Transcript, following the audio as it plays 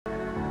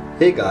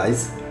Hey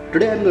guys,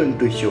 today I'm going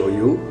to show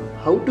you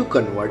how to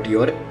convert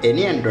your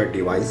any Android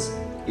device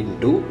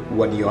into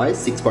One UI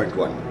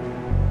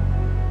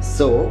 6.1.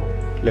 So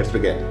let's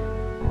begin.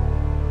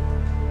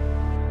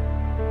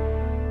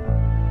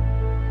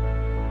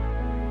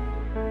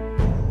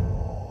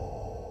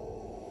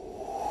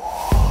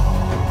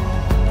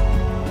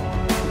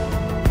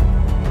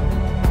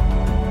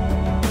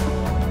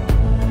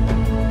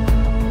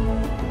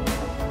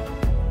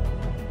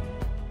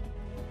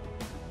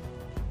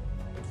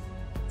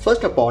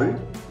 First of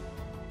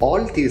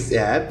all these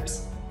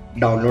apps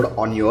download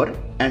on your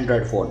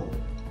Android phone.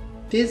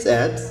 These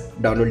apps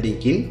download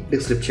link in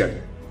description.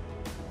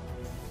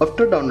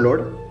 After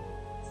download,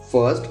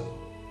 first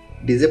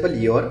disable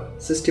your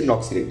system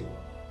lock screen.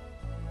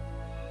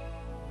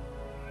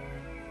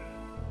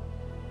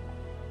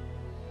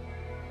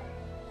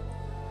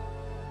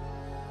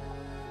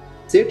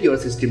 Set your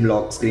system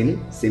lock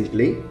screen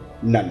simply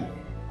none.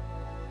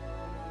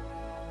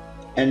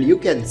 And you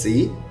can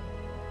see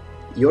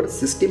your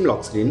system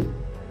lock screen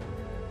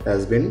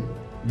has been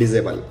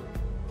disabled.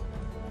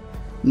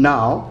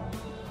 Now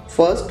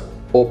first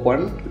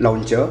open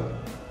launcher,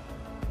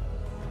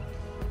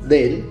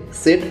 then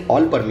set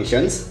all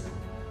permissions,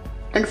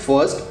 and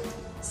first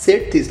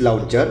set this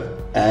launcher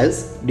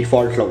as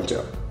default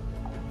launcher.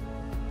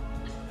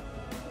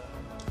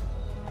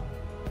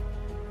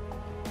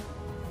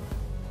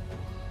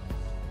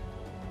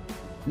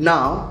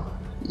 Now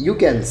you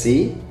can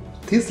see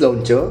this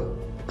launcher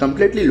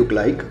completely look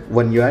like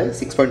One UI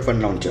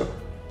 6.1 launcher.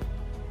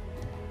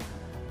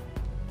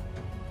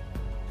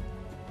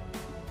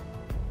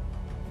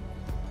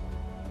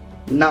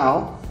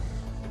 Now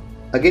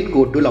again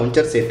go to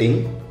launcher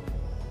setting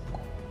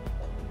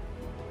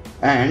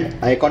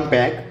and icon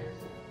pack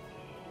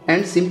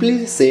and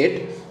simply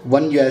set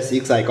One UI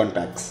 6 icon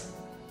packs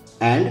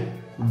and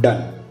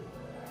done.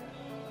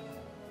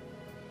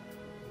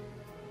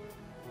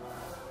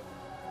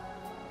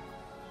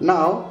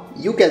 Now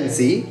you can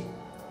see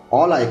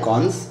all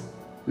icons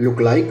look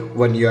like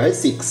One UI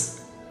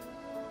 6.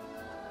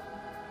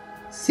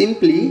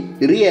 Simply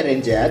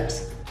rearrange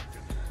apps.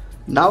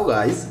 Now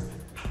guys,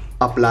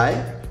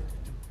 apply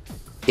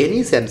any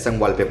Samsung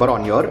wallpaper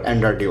on your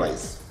Android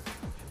device.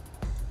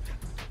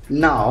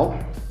 Now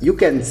you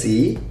can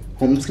see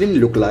home screen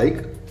look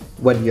like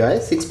One UI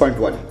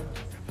 6.1.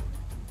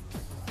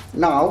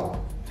 Now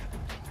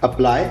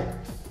apply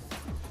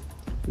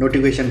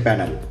notification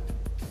panel.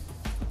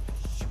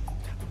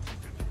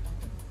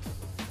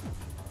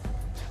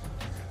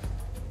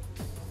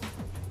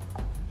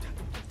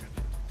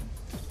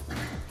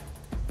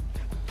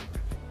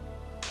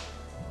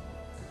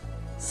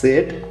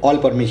 Set all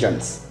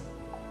permissions.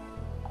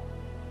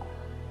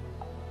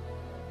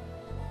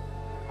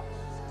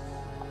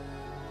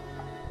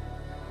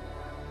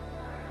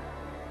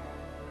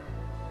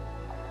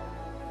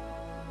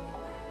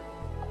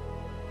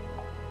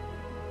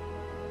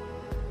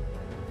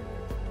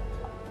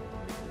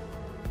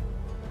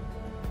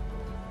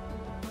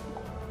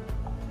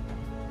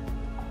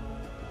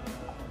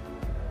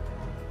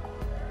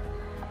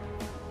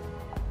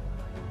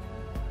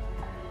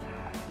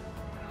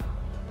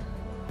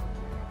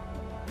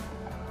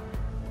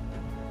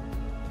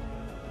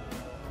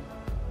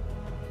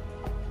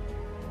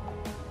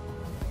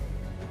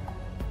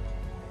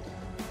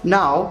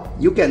 Now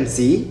you can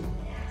see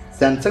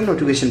Samsung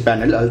notification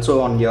panel also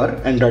on your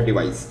Android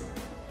device.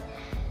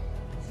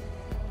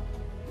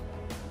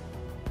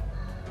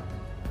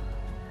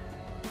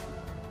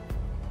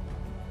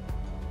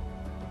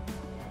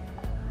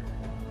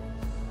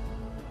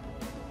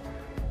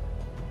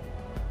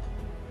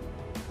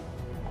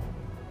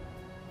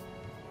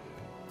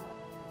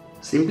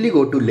 Simply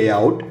go to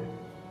layout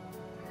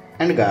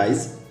and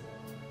guys,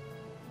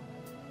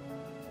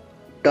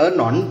 turn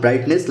on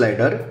brightness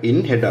slider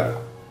in header.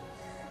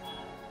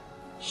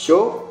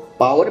 Show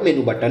power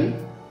menu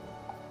button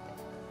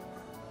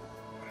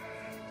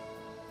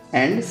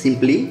and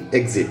simply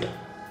exit.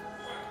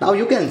 Now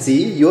you can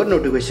see your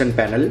notification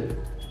panel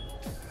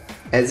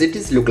as it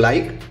is look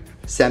like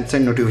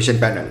Samsung notification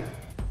panel.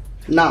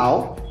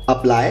 Now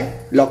apply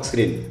lock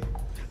screen.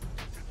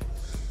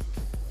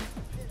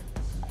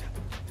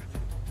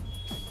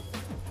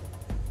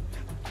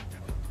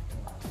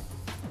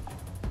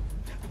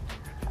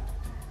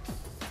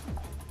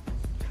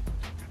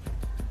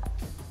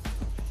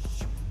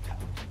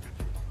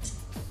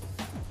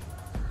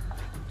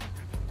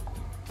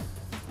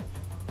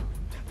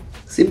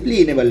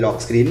 Simply enable lock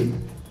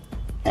screen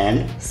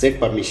and set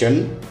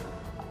permission.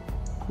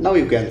 Now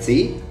you can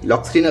see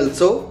lock screen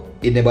also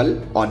enable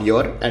on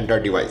your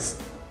Android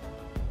device.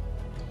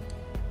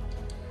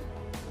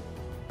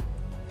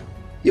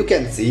 You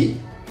can see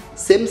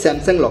same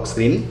Samsung lock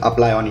screen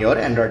apply on your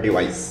Android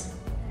device.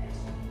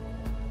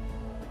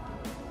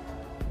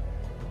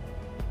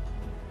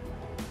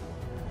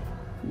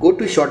 Go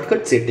to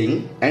shortcut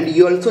setting and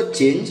you also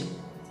change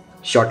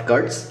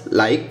shortcuts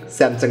like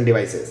Samsung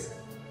devices.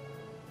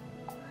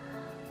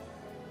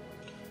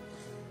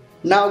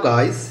 Now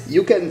guys,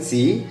 you can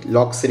see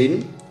lock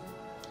screen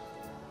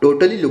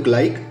totally look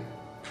like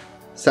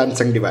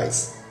Samsung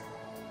device.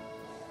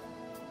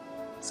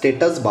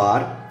 Status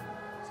bar,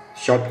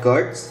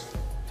 shortcuts,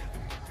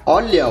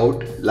 all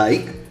layout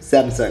like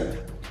Samsung.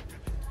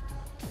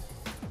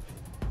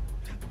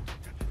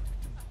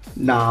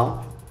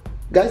 Now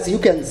guys, you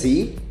can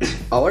see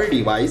our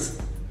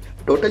device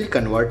totally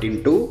convert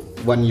into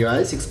One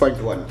UI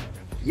 6.1.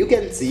 You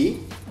can see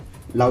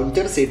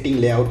launcher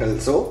setting layout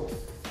also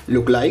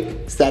look like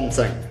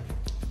Samsung.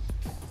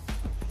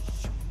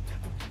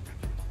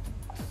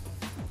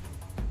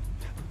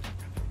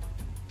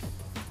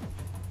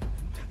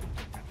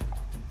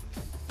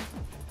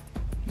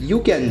 You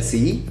can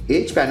see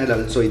Edge panel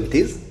also in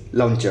this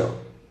launcher.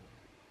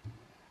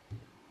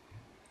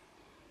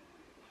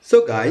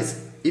 So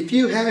guys, if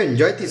you have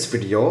enjoyed this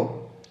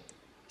video,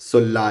 so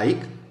like,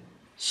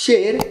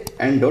 share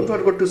and don't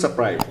forget to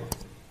subscribe.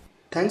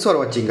 Thanks for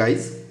watching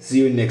guys. See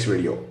you in next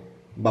video.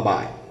 Bye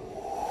bye.